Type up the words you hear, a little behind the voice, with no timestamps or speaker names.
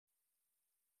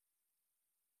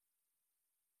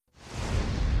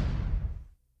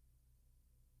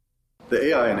The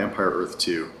AI in Empire Earth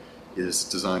 2 is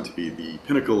designed to be the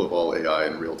pinnacle of all AI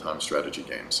in real-time strategy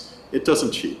games. It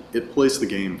doesn't cheat. It plays the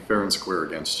game fair and square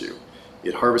against you.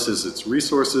 It harvests its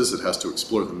resources, it has to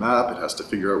explore the map, it has to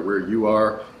figure out where you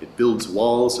are, it builds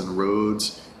walls and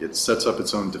roads, it sets up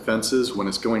its own defenses. When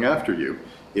it's going after you,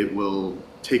 it will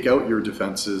take out your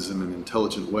defenses in an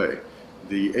intelligent way.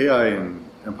 The AI in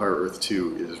Empire Earth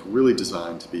 2 is really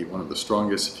designed to be one of the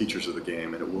strongest features of the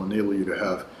game, and it will enable you to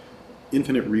have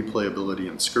infinite replayability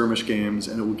in skirmish games,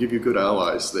 and it will give you good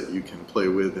allies that you can play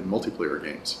with in multiplayer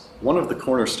games. One of the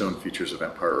cornerstone features of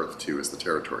Empire Earth 2 is the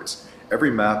territories.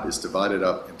 Every map is divided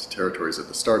up into territories at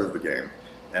the start of the game,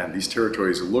 and these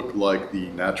territories look like the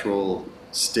natural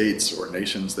states or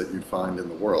nations that you'd find in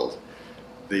the world.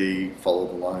 They follow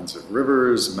the lines of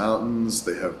rivers, mountains,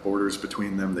 they have borders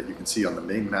between them that you can see on the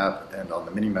main map and on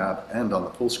the mini-map and on the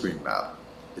full-screen map.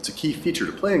 It's a key feature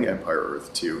to playing Empire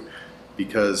Earth 2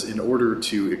 because in order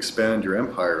to expand your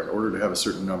empire, in order to have a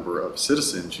certain number of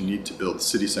citizens, you need to build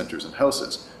city centers and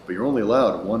houses. But you're only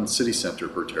allowed one city center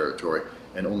per territory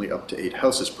and only up to 8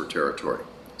 houses per territory.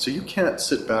 So you can't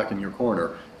sit back in your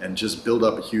corner and just build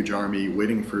up a huge army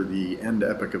waiting for the end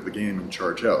epic of the game and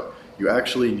charge out. You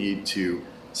actually need to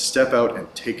step out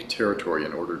and take territory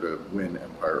in order to win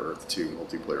Empire Earth 2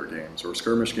 multiplayer games or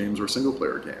skirmish games or single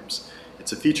player games.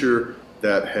 It's a feature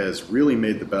that has really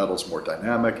made the battles more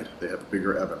dynamic. They have a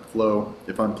bigger ebb and flow.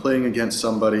 If I'm playing against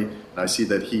somebody and I see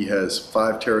that he has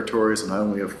 5 territories and I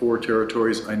only have 4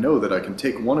 territories, I know that I can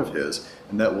take one of his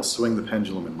and that will swing the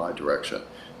pendulum in my direction.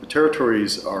 The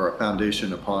territories are a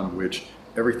foundation upon which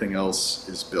everything else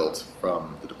is built,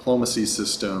 from the diplomacy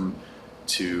system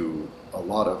to a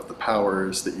lot of the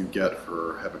powers that you get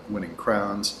for winning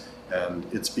crowns, and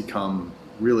it's become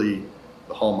really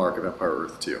the hallmark of Empire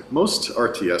Earth 2. Most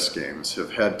RTS games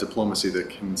have had diplomacy that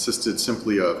consisted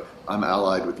simply of I'm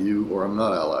allied with you or I'm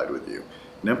not allied with you.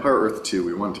 In Empire Earth 2,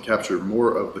 we wanted to capture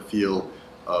more of the feel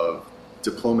of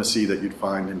diplomacy that you'd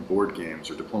find in board games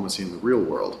or diplomacy in the real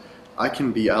world. I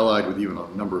can be allied with you in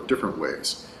a number of different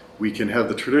ways. We can have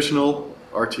the traditional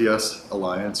RTS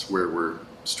alliance where we're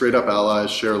straight up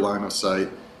allies, share a line of sight,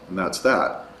 and that's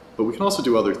that. But we can also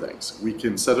do other things. We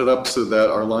can set it up so that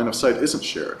our line of sight isn't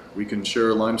shared. We can share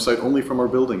a line of sight only from our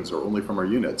buildings or only from our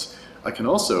units. I can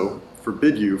also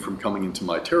forbid you from coming into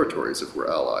my territories if we're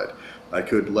allied. I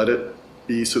could let it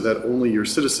be so that only your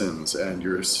citizens and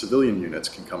your civilian units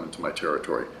can come into my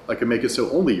territory. I can make it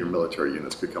so only your military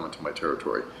units could come into my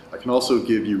territory. I can also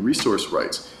give you resource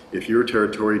rights. If your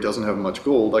territory doesn't have much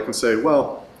gold, I can say,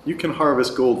 well, you can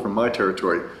harvest gold from my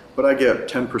territory, but I get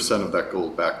 10% of that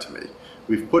gold back to me.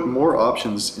 We've put more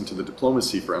options into the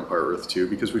diplomacy for Empire Earth 2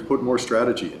 because we've put more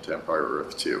strategy into Empire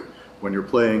Earth 2. When you're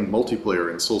playing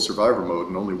multiplayer in sole survivor mode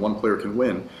and only one player can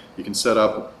win, you can set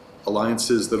up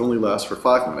alliances that only last for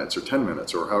 5 minutes or 10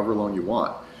 minutes or however long you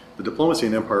want. The diplomacy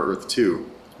in Empire Earth 2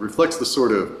 reflects the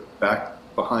sort of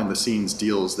behind the scenes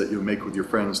deals that you'll make with your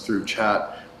friends through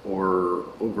chat or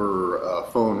over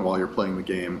phone while you're playing the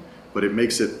game, but it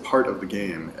makes it part of the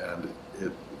game, and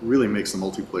it really makes the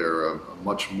multiplayer a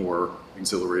much more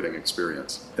exhilarating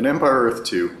experience. In Empire Earth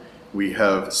 2, we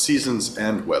have seasons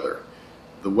and weather.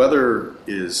 The weather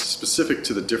is specific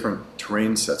to the different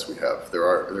terrain sets we have.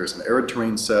 There's an arid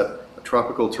terrain set, a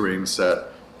tropical terrain set,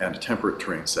 and a temperate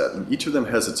terrain set. And each of them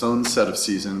has its own set of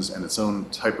seasons and its own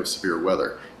type of severe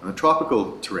weather. In the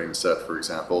tropical terrain set, for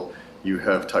example, you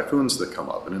have typhoons that come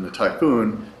up. And in a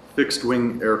typhoon,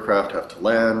 fixed-wing aircraft have to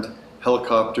land.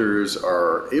 Helicopters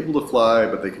are able to fly,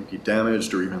 but they can be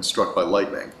damaged or even struck by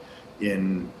lightning.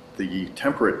 In the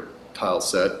temperate tile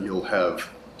set, you'll have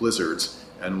blizzards.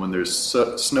 And when there's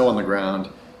snow on the ground,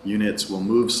 units will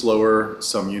move slower.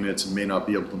 Some units may not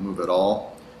be able to move at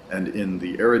all. And in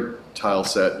the arid tile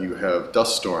set, you have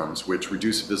dust storms, which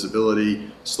reduce visibility,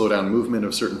 slow down movement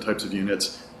of certain types of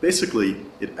units. Basically,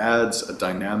 it adds a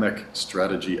dynamic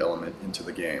strategy element into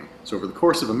the game. So over the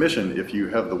course of a mission, if you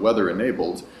have the weather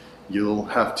enabled, you'll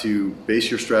have to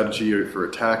base your strategy for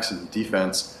attacks and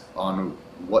defense on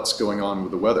what's going on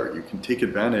with the weather. You can take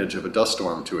advantage of a dust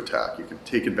storm to attack. You can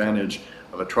take advantage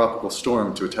of a tropical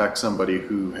storm to attack somebody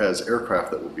who has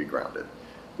aircraft that will be grounded.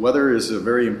 Weather is a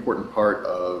very important part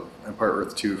of Empire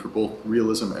Earth 2 for both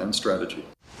realism and strategy.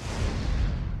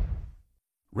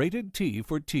 Rated T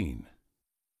for Teen.